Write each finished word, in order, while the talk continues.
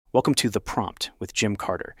Welcome to The Prompt with Jim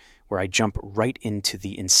Carter, where I jump right into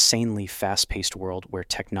the insanely fast-paced world where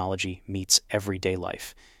technology meets everyday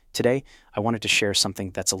life. Today, I wanted to share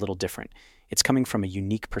something that's a little different. It's coming from a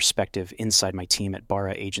unique perspective inside my team at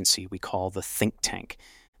Bara Agency we call the think tank.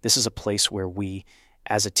 This is a place where we,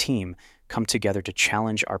 as a team, come together to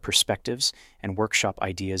challenge our perspectives and workshop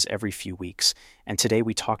ideas every few weeks. And today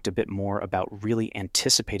we talked a bit more about really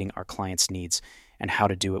anticipating our clients' needs and how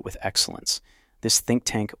to do it with excellence. This think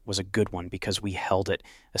tank was a good one because we held it,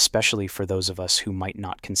 especially for those of us who might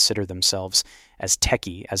not consider themselves as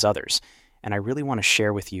techie as others. And I really want to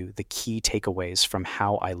share with you the key takeaways from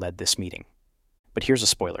how I led this meeting. But here's a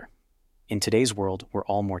spoiler. In today's world, we're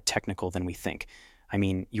all more technical than we think. I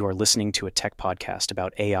mean, you are listening to a tech podcast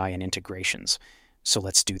about AI and integrations. So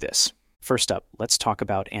let's do this. First up, let's talk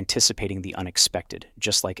about anticipating the unexpected,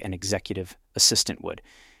 just like an executive assistant would.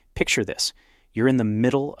 Picture this. You're in the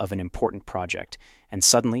middle of an important project, and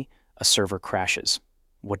suddenly a server crashes.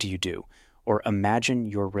 What do you do? Or imagine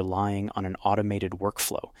you're relying on an automated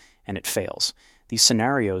workflow, and it fails. These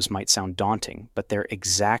scenarios might sound daunting, but they're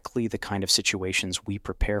exactly the kind of situations we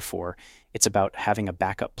prepare for. It's about having a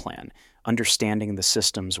backup plan, understanding the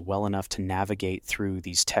systems well enough to navigate through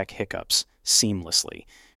these tech hiccups seamlessly.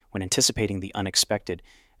 When anticipating the unexpected,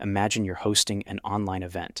 imagine you're hosting an online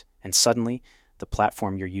event, and suddenly the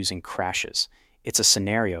platform you're using crashes. It's a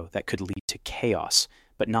scenario that could lead to chaos,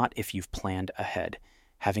 but not if you've planned ahead.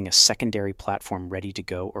 Having a secondary platform ready to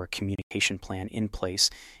go or a communication plan in place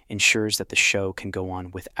ensures that the show can go on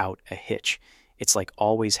without a hitch. It's like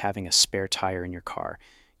always having a spare tire in your car.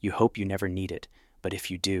 You hope you never need it, but if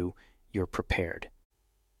you do, you're prepared.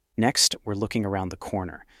 Next, we're looking around the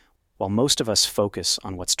corner. While most of us focus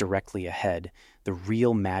on what's directly ahead, the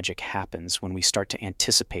real magic happens when we start to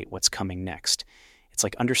anticipate what's coming next. It's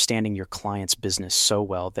like understanding your client's business so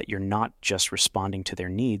well that you're not just responding to their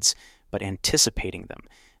needs, but anticipating them.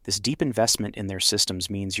 This deep investment in their systems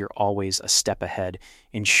means you're always a step ahead,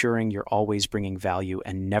 ensuring you're always bringing value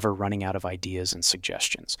and never running out of ideas and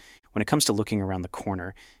suggestions. When it comes to looking around the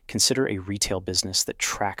corner, consider a retail business that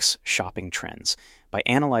tracks shopping trends. By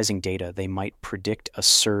analyzing data, they might predict a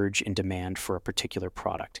surge in demand for a particular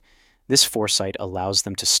product. This foresight allows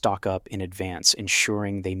them to stock up in advance,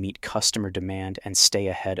 ensuring they meet customer demand and stay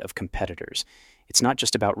ahead of competitors. It's not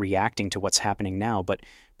just about reacting to what's happening now, but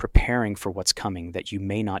preparing for what's coming that you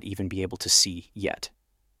may not even be able to see yet.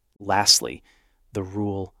 Lastly, the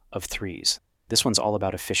rule of threes. This one's all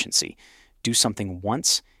about efficiency. Do something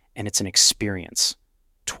once, and it's an experience.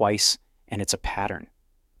 Twice, and it's a pattern.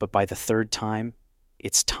 But by the third time,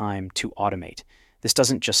 it's time to automate. This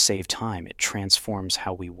doesn't just save time, it transforms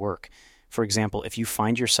how we work. For example, if you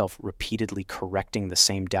find yourself repeatedly correcting the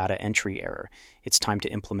same data entry error, it's time to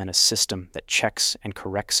implement a system that checks and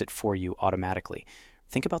corrects it for you automatically.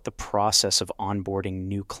 Think about the process of onboarding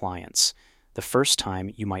new clients. The first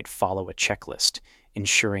time, you might follow a checklist,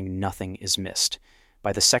 ensuring nothing is missed.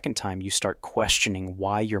 By the second time, you start questioning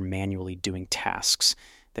why you're manually doing tasks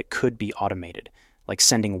that could be automated, like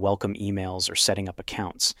sending welcome emails or setting up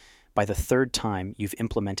accounts. By the third time, you've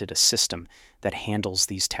implemented a system that handles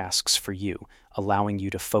these tasks for you, allowing you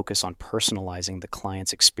to focus on personalizing the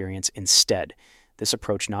client's experience instead. This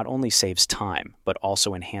approach not only saves time, but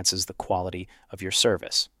also enhances the quality of your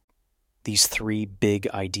service. These three big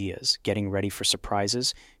ideas, getting ready for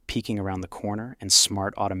surprises, peeking around the corner, and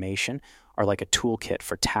smart automation, are like a toolkit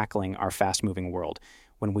for tackling our fast-moving world.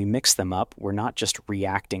 When we mix them up, we're not just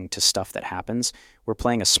reacting to stuff that happens, we're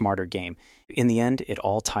playing a smarter game. In the end, it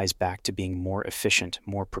all ties back to being more efficient,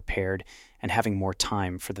 more prepared, and having more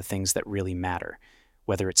time for the things that really matter.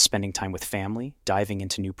 Whether it's spending time with family, diving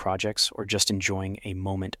into new projects, or just enjoying a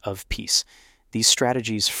moment of peace. These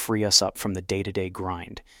strategies free us up from the day-to-day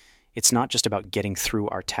grind. It's not just about getting through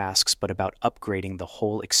our tasks, but about upgrading the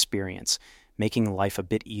whole experience, making life a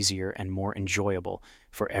bit easier and more enjoyable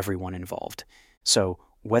for everyone involved. So,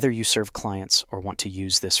 whether you serve clients or want to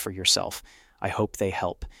use this for yourself, I hope they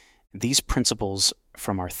help. These principles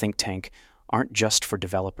from our think tank aren't just for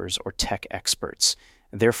developers or tech experts.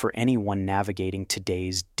 They're for anyone navigating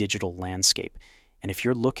today's digital landscape. And if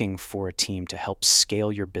you're looking for a team to help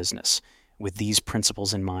scale your business with these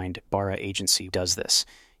principles in mind, Bara Agency does this.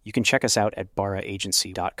 You can check us out at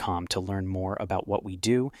baraagency.com to learn more about what we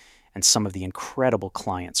do and some of the incredible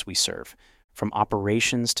clients we serve. From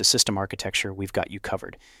operations to system architecture, we've got you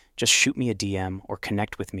covered. Just shoot me a DM or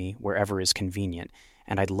connect with me wherever is convenient,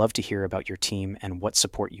 and I'd love to hear about your team and what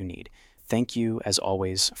support you need. Thank you, as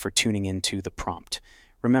always, for tuning into The Prompt.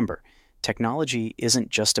 Remember, technology isn't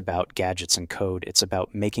just about gadgets and code. It's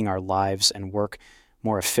about making our lives and work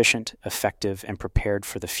more efficient, effective, and prepared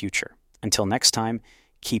for the future. Until next time,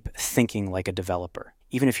 Keep thinking like a developer,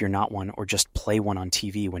 even if you're not one, or just play one on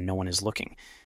TV when no one is looking.